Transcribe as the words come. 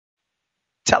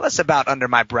Tell us about Under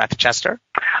My Breath, Chester.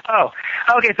 Oh,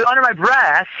 okay. So Under My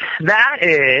Breath,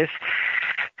 that's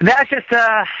just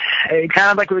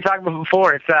kind of like we were talking about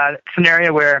before. It's a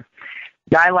scenario where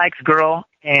guy likes girl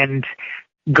and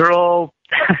girl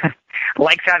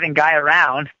likes having guy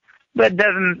around, but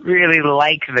doesn't really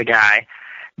like the guy,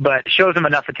 but shows him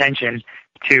enough attention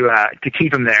to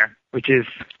keep him there, which is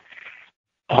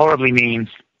horribly mean.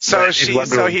 So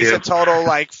he's a total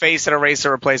like face it,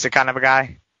 eraser, replace it kind of a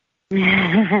guy.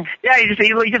 Yeah,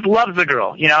 he just loves the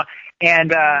girl, you know.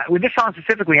 And with this song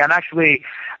specifically,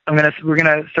 we're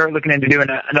gonna start looking into doing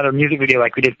another music video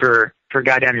like we did for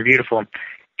Goddamn You're Beautiful.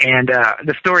 And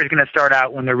the story is gonna start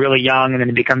out when they're really young, and then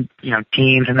they become, you know,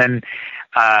 teens, and then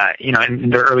in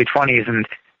their early 20s, and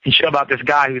show about this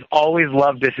guy who's always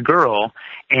loved this girl,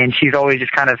 and she's always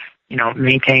just kind of, you know,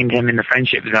 maintained him in the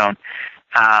friendship zone.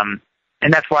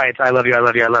 And that's why it's I love you, I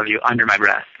love you, I love you, Under My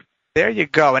Breath. There you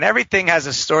go. And everything has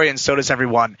a story, and so does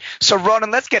everyone. So, Ronan,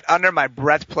 let's get Under My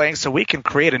Breath playing so we can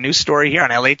create a new story here on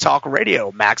LA Talk Radio.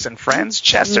 Max and Friends,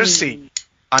 Chester C.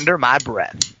 Under My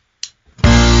Breath.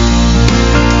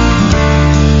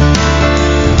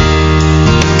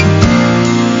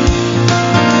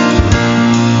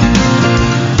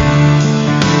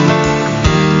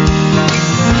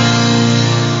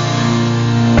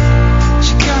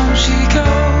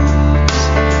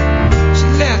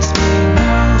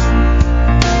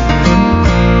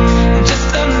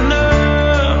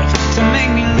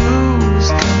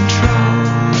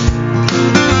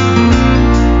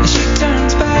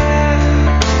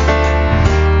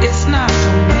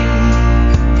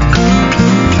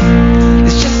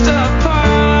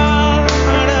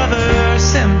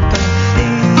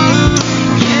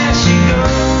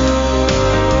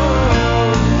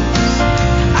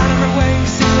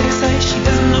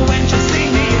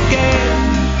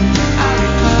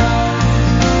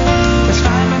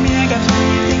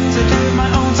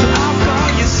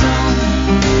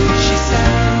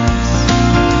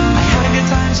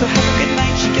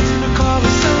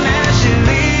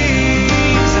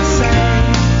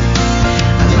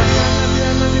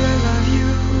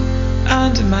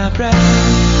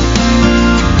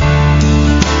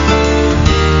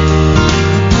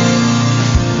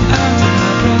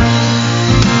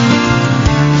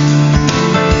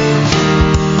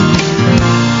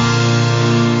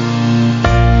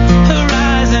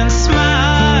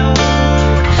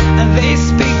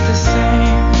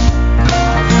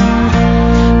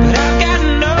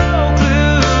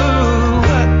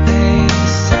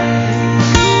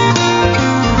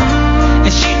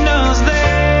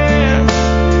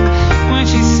 When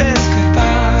she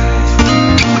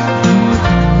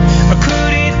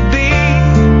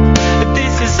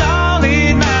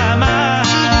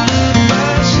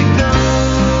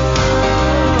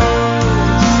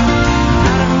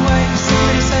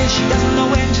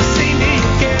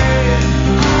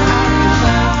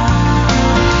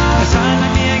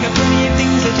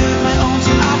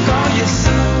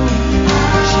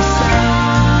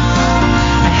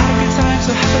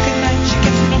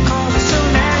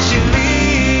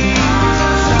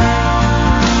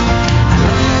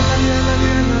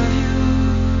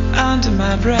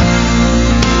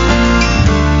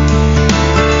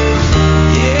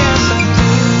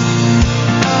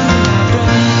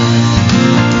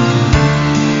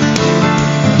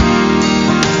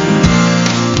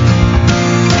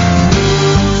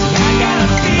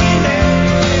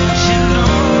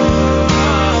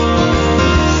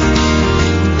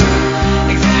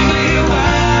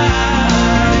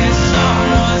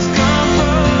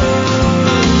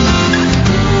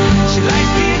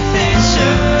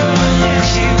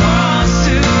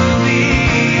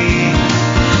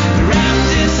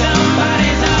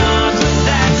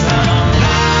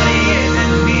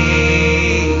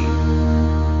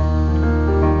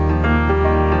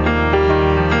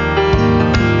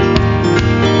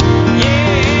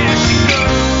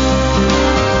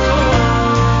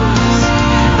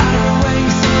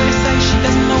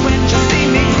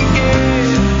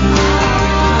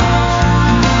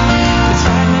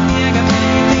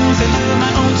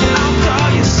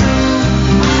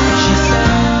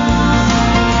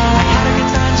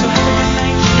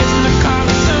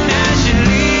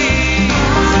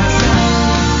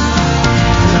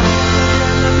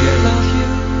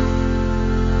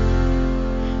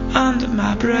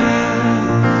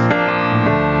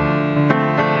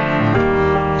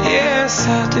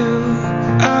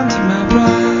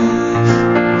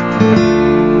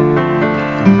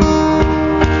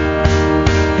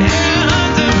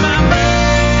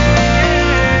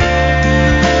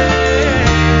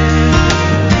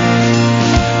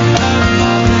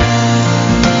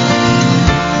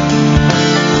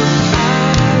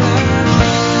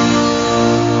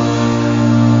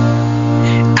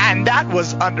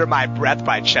was Under My Breath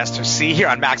by Chester C. here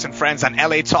on Max and Friends on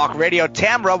LA Talk Radio.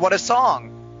 Tamara, what a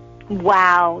song.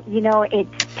 Wow. It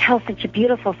tells such a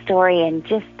beautiful story, and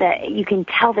just you can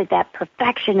tell that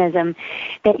perfectionism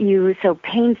that you so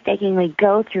painstakingly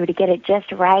go through to get it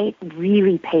just right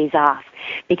really pays off.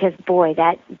 Because, boy,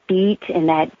 that beat and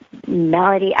that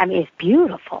melody, it's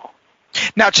beautiful.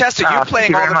 Now, Chester, you're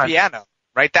playing all the piano,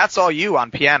 right? That's all you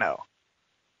on piano.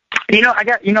 I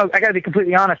got to be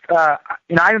completely honest. I've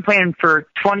been playing for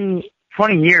 20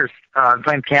 years,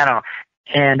 playing piano.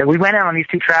 And we went out on these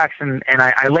two tracks, and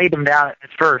I laid them down at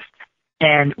first.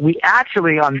 And we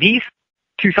actually, on these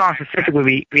two songs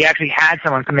specifically, we actually had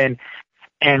someone come in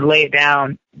and lay it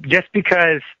down just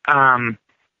because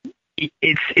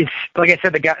it's like I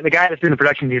said, the guy that's doing the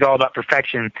production, he's all about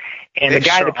perfection. And the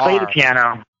guy that played the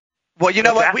piano. Well, you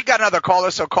know what? We got another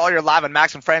caller, so call your live on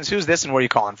Max and Friends. Who's this and where are you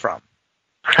calling from?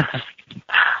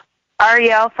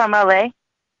 Ariel from LA.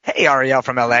 Hey, Ariel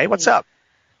from LA. What's up?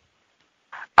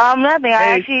 Nothing.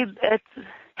 Hey.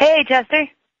 Hey, Chester.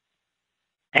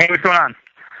 Hey, what's going on?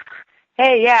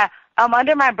 Hey, yeah.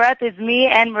 Under My Breath is me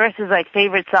and Marissa's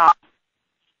favorite song.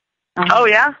 Oh,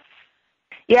 yeah?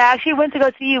 Yeah, I actually went to go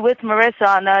see you with Marissa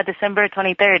on December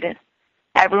 23rd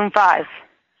at Room 5.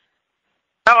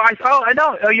 Oh, I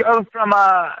know. Oh, from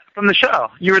the show.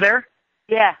 You were there?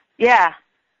 Yeah.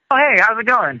 Oh, hey, how's it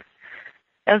going?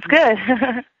 It was good.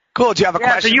 Cool. Do you have a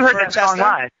question? So you heard for that Chester? song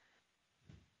live?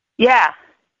 Yeah.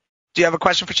 Do you have a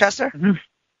question for Chester?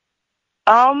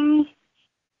 Mm-hmm.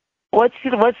 What's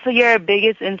your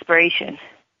biggest inspiration?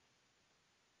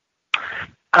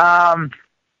 Honestly,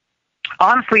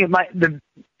 now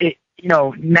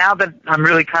that I'm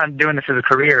really kind of doing this as a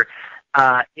career,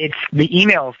 it's the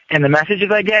emails and the messages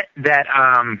I get that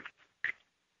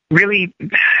really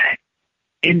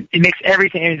it makes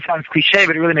everything. It sounds cliche,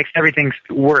 but it really makes everything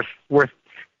worth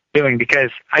doing, because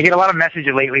I get a lot of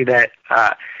messages lately that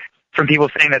from people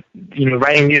saying that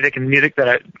writing music and the music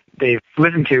that they've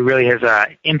listened to really has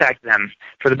impacted them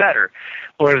for the better,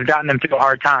 or has gotten them through a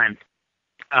hard time.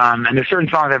 And there's certain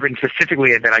songs I've written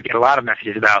specifically that I get a lot of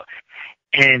messages about,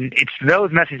 and it's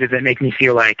those messages that make me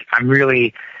feel like I'm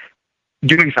really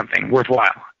doing something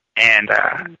worthwhile, and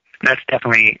that's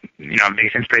definitely a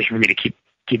biggest inspiration for me to keep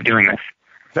doing this.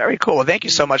 Very cool. Well, thank you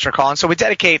so much for calling. So we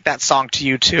dedicate that song to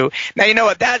you too. Now, you know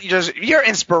what? Your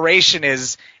inspiration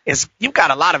is you've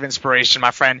got a lot of inspiration,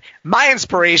 my friend. My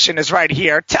inspiration is right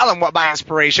here. Tell him what my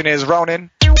inspiration is,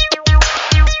 Ronan.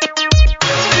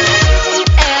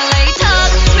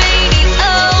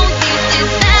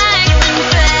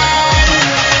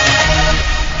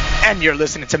 And you're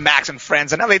listening to Max and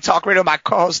Friends on LA Talk Radio. My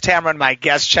co-host Tamara and my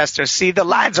guest Chester C. The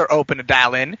lines are open to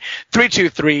dial in.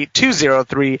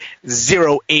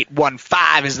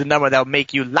 323-203-0815 is the number that will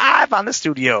make you live on the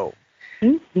studio.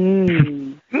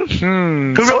 Mm-hmm.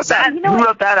 Mm-hmm. Who wrote that? Who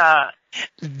wrote that?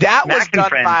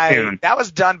 That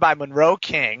was done by Monroe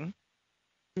King.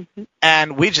 Mm-hmm.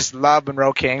 And we just love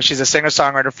Monroe King. She's a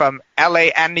singer-songwriter from LA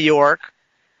and New York.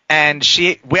 And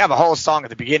we have a whole song at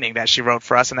the beginning that she wrote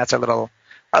for us, and that's our little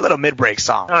mid-break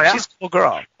song. Oh, yeah? She's a cool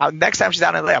girl. Next time she's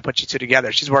down in LA, I'll put you two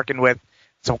together. She's working with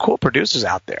some cool producers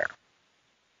out there.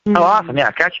 Oh, awesome.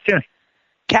 Yeah, catchy tune.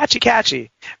 Catchy.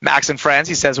 Max and Friends,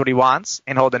 he says what he wants,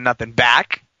 ain't holding nothing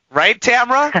back. Right,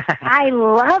 Tamara? I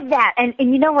love that. And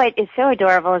you know what is so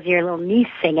adorable is your little niece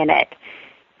singing it.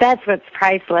 That's what's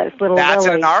priceless, little That's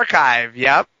Lily. in an archive,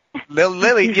 yep.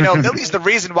 Lily, Lily's the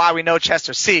reason why we know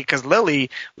Chester C, because Lily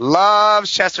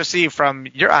loves Chester C from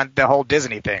you're on the whole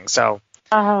Disney thing, so...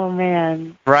 Oh,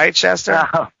 man. Right, Chester?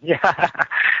 Oh, yeah.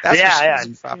 That's yeah.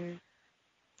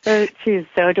 She's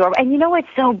so adorable. And you know what's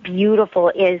so beautiful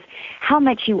is how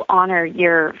much you honor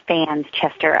your fans,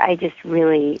 Chester. I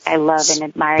love and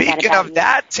admire that about you. Speaking of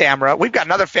that, Tamara, we've got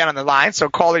another fan on the line, so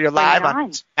caller, you're live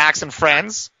on Max and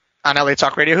Friends on LA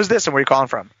Talk Radio. Who's this and where are you calling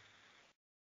from?